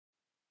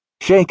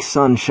Shake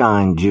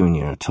Sunshine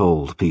Jr.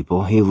 told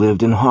people he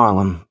lived in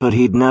Harlem, but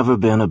he'd never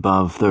been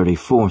above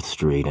 34th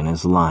Street in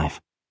his life.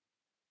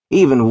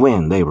 Even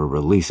when they were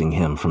releasing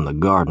him from the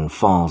Garden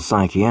Falls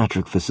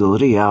psychiatric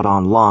facility out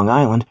on Long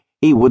Island,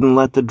 he wouldn't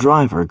let the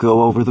driver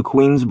go over the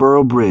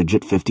Queensboro Bridge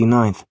at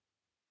 59th.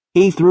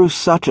 He threw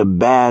such a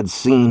bad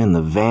scene in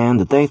the van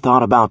that they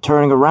thought about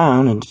turning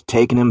around and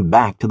taking him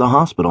back to the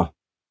hospital.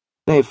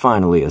 They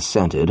finally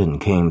assented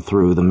and came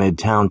through the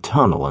Midtown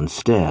Tunnel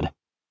instead,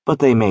 but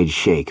they made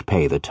Shake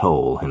pay the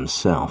toll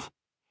himself.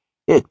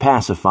 It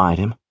pacified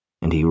him,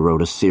 and he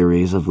wrote a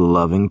series of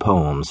loving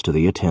poems to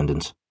the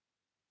attendants.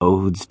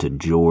 Odes to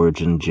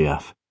George and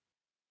Jeff.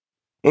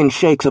 In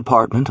Shake's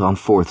apartment on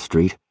 4th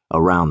Street,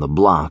 around the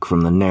block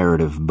from the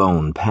narrative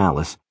Bone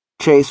Palace,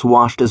 Chase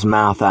washed his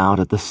mouth out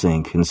at the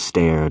sink and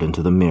stared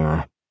into the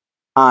mirror,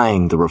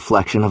 eyeing the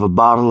reflection of a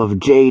bottle of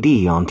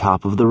J.D. on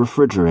top of the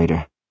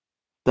refrigerator.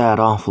 That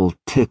awful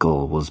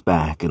tickle was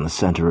back in the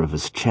center of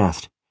his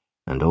chest,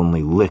 and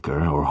only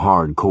liquor or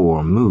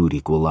hardcore mood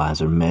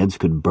equalizer meds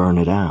could burn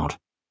it out.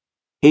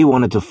 He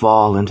wanted to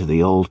fall into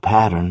the old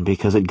pattern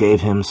because it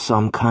gave him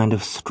some kind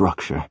of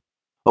structure,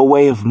 a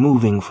way of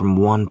moving from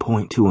one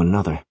point to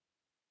another.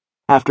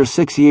 After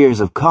 6 years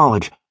of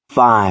college,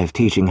 5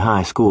 teaching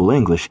high school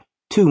English,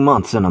 2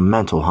 months in a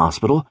mental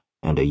hospital,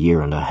 and a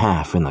year and a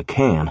half in the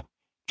can,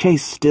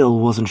 Chase still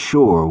wasn't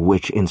sure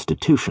which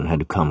institution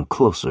had come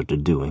closer to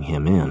doing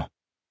him in.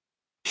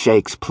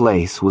 Shake's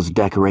place was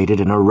decorated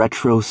in a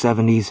retro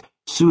 70s,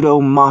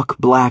 pseudo-mock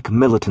black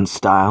militant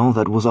style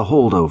that was a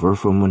holdover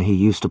from when he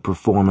used to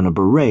perform in a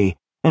beret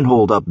and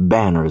hold up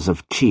banners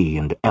of Chi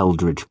and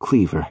Eldridge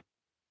Cleaver.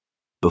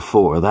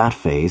 Before that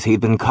phase,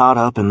 he'd been caught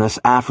up in this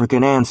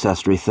African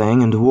ancestry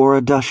thing and wore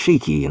a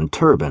dashiki and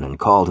turban and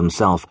called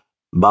himself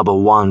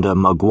Babawanda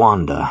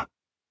Magwanda.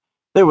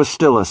 There was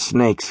still a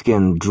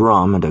snakeskin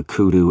drum and a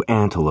kudu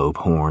antelope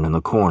horn in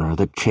the corner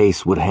that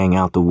Chase would hang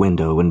out the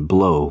window and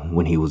blow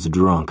when he was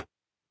drunk.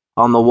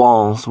 On the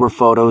walls were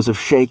photos of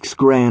Shake's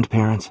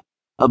grandparents,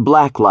 a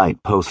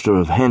blacklight poster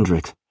of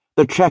Hendrix,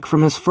 the check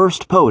from his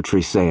first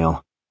poetry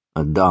sale,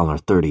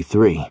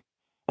 $1.33,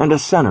 and a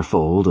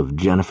centerfold of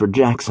Jennifer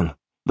Jackson,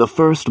 the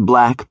first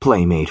black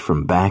playmate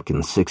from back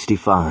in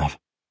 '65.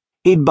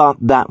 He'd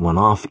bought that one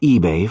off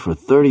eBay for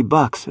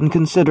 $30 and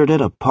considered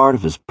it a part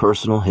of his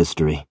personal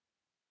history.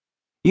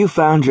 You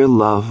found your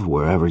love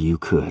wherever you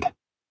could.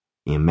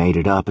 You made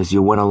it up as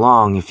you went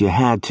along if you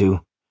had to,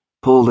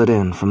 pulled it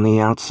in from the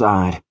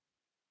outside.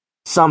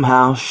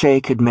 Somehow,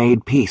 Shake had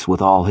made peace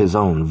with all his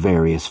own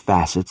various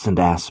facets and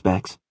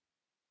aspects.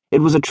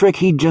 It was a trick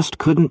he just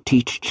couldn't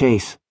teach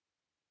Chase.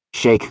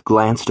 Shake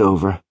glanced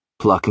over,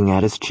 plucking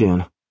at his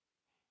chin.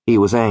 He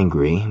was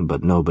angry,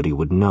 but nobody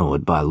would know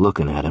it by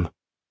looking at him.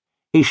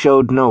 He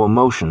showed no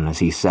emotion as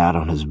he sat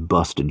on his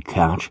busted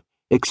couch,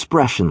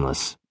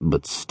 expressionless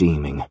but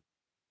steaming.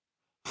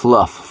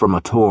 Fluff from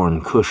a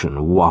torn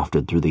cushion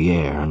wafted through the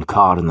air and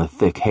caught in the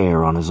thick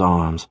hair on his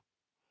arms.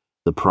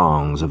 The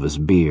prongs of his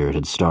beard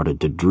had started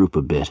to droop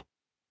a bit.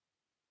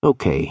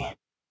 Okay,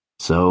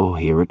 so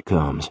here it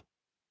comes.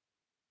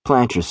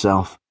 Plant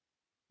yourself.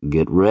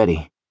 Get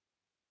ready.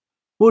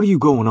 "What are you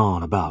going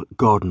on about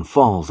Garden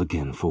Falls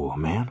again for,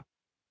 man?"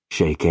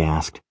 Shake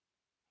asked.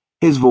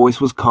 His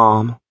voice was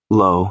calm,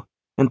 low,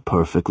 and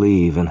perfectly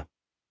even.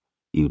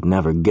 You'd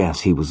never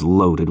guess he was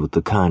loaded with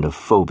the kind of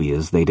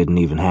phobias they didn't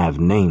even have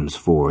names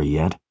for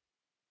yet.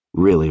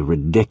 Really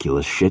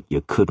ridiculous shit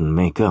you couldn't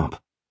make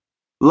up.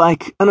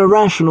 Like an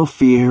irrational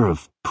fear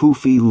of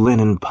poofy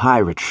linen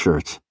pirate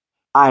shirts,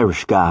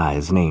 Irish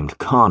guys named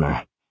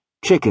Connor,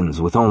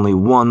 chickens with only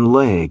one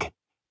leg,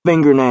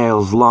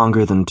 fingernails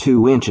longer than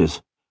 2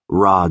 inches,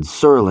 Rod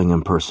Serling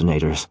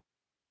impersonators,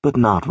 but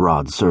not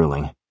Rod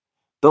Serling.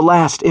 The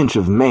last inch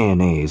of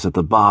mayonnaise at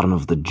the bottom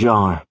of the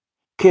jar.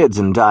 Kids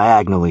in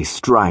diagonally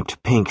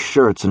striped pink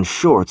shirts and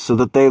shorts so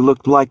that they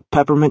looked like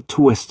peppermint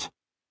twists.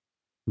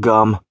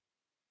 Gum.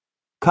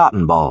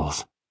 Cotton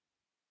balls.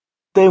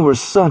 They were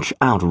such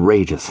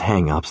outrageous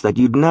hang-ups that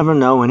you'd never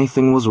know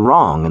anything was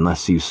wrong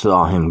unless you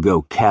saw him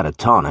go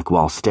catatonic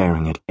while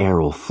staring at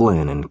Errol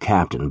Flynn and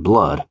Captain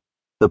Blood,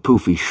 the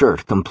poofy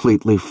shirt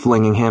completely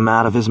flinging him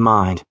out of his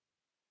mind.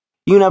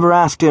 You never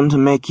asked him to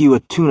make you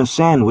a tuna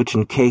sandwich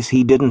in case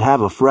he didn't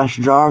have a fresh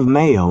jar of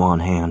mayo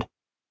on hand.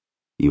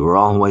 You were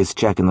always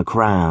checking the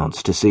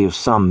crowds to see if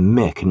some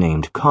Mick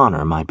named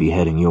Connor might be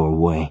heading your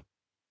way.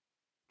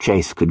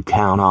 Chase could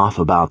count off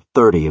about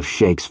 30 of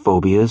Shake's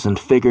phobias and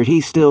figured he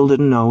still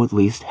didn't know at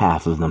least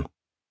half of them.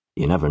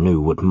 You never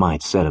knew what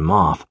might set him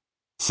off,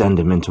 send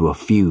him into a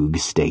fugue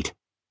state.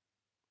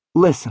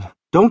 "Listen,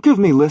 don't give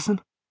me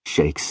listen,"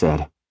 Shake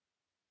said.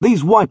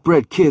 "These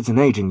white-bread kids and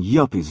aging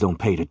yuppies don't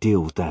pay to deal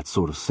with that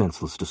sort of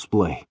senseless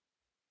display."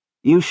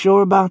 "You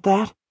sure about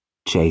that?"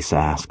 Chase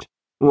asked.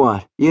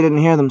 "What, you didn't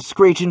hear them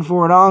screeching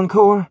for an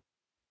encore?"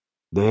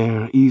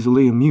 "They're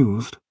easily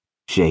amused,"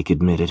 Shake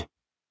admitted.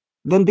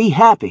 "Then be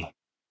happy.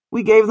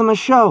 We gave them a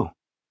show."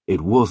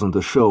 "It wasn't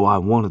the show I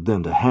wanted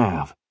them to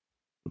have."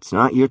 "It's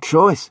not your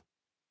choice."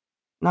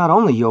 "Not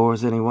only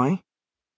yours, anyway."